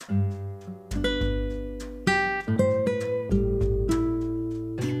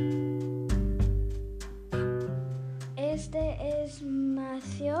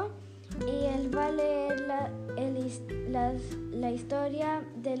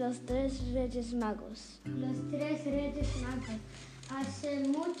los tres Reyes Magos. Los tres Reyes Magos. Hace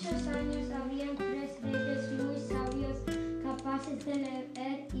muchos años habían tres reyes muy sabios, capaces de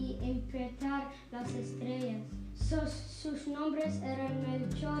leer y interpretar las estrellas. Sus nombres eran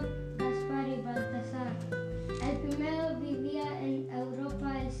Melchor, Gaspar y Baltasar. El primero vivía en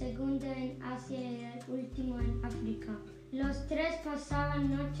Europa, el segundo en Asia y el último en África. Los tres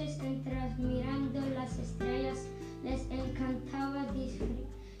pasaban noches enteras mirando las estrellas. Les encantaba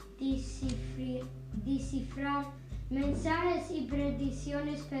descifrar mensajes y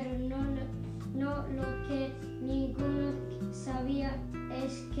predicciones, pero lo que ninguno sabía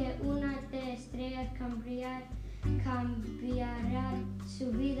es que una de estrellas cambiará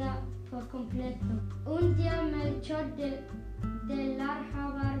su vida por completo. Un día Melchor, de larga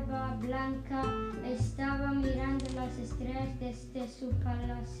barba blanca, estaba mirando las estrellas desde su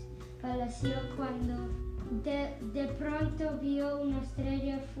palacio cuando de pronto vio una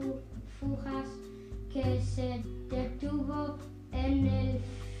estrella fugaz que se detuvo en el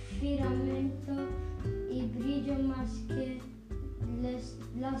firmamento y brilló más que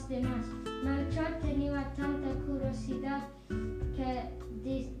las demás. Melchor tenía tanta curiosidad que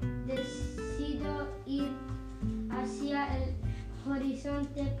decidió ir hacia el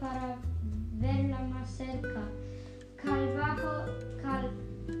horizonte para verla más cerca.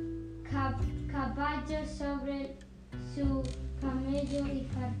 Caballo sobre su camello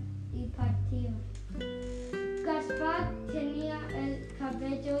y partió. Gaspar tenía el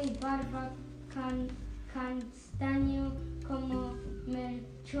cabello y barba castaño como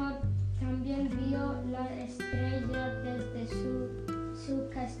Melchor. También vio la estrella desde su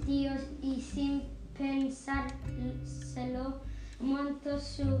castillo y sin pensárselo montó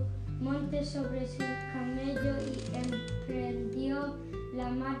sobre su camello y emprendió la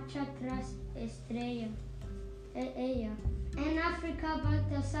marcha tras ella. En África,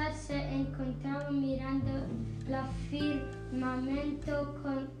 Baltasar se encontraba mirando el firmamento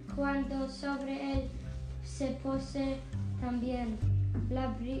cuando sobre él se posó también la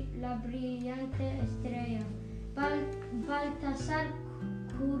brillante estrella. Baltasar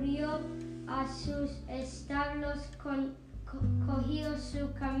corrió a sus establos, cogió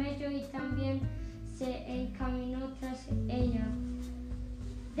su camello y también se encaminó tras ella.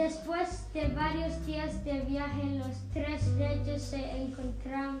 Después de varios días de viaje, los tres reyes se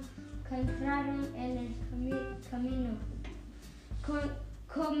encontraron en el camino.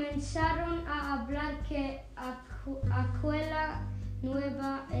 Comenzaron a hablar que aquella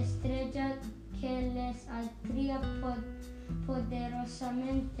nueva estrella que les atraía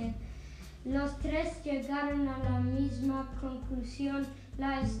poderosamente. Los tres llegaron a la misma conclusión: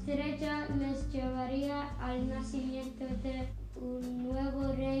 la estrella les llevaría al nacimiento de un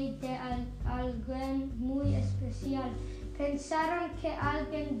nuevo rey, de alguien muy especial. Pensaron que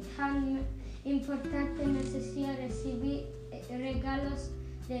alguien tan importante necesitaba recibir regalos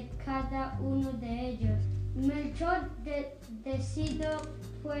de cada uno de ellos. Melchor decidió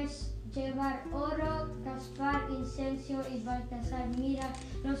pues llevar oro, Gaspar, incienso y Baltasar mira,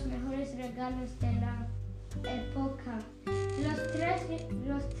 los mejores regalos de la época. Los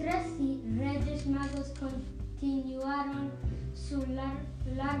tres Reyes Magos continuaron su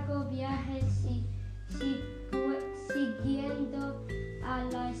largo viaje siguiendo a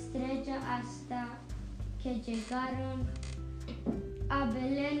la estrella hasta que llegaron a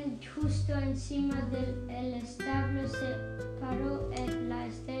Belén. Justo encima del establo se paró la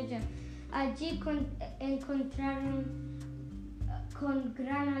estrella. Allí encontraron con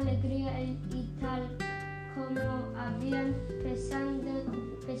gran alegría y tal como habían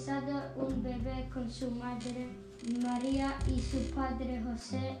pesado un bebé con su madre María y su padre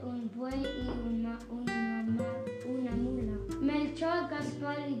José, un buey y una mula. Melchor,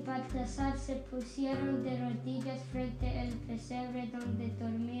 Gaspar y Baltasar se pusieron de rodillas frente al pesebre donde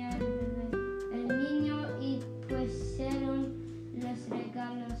dormía el bebé, el niño, y pusieron los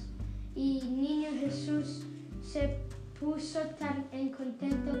regalos. Y niño Jesús se puso tan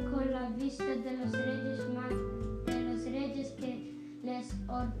contento con la vista de los reyes que les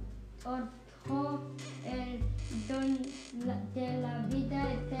otorgó el don de la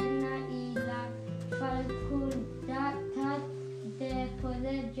vida eterna y la facultad de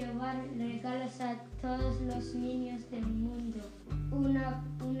poder llevar regalos a todos los niños del mundo una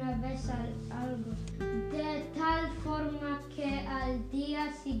vez algo. De tal forma que al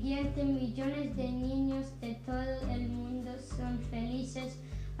día siguiente millones de niños de todo el mundo son felices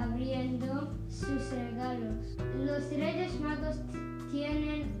abriendo sus regalos. Los Reyes Magos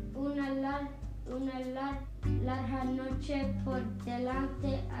tienen una larga noche por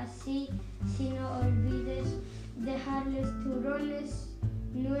delante, así si no olvides dejarles turrones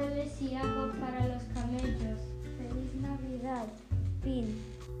nueces y agua para los camellos.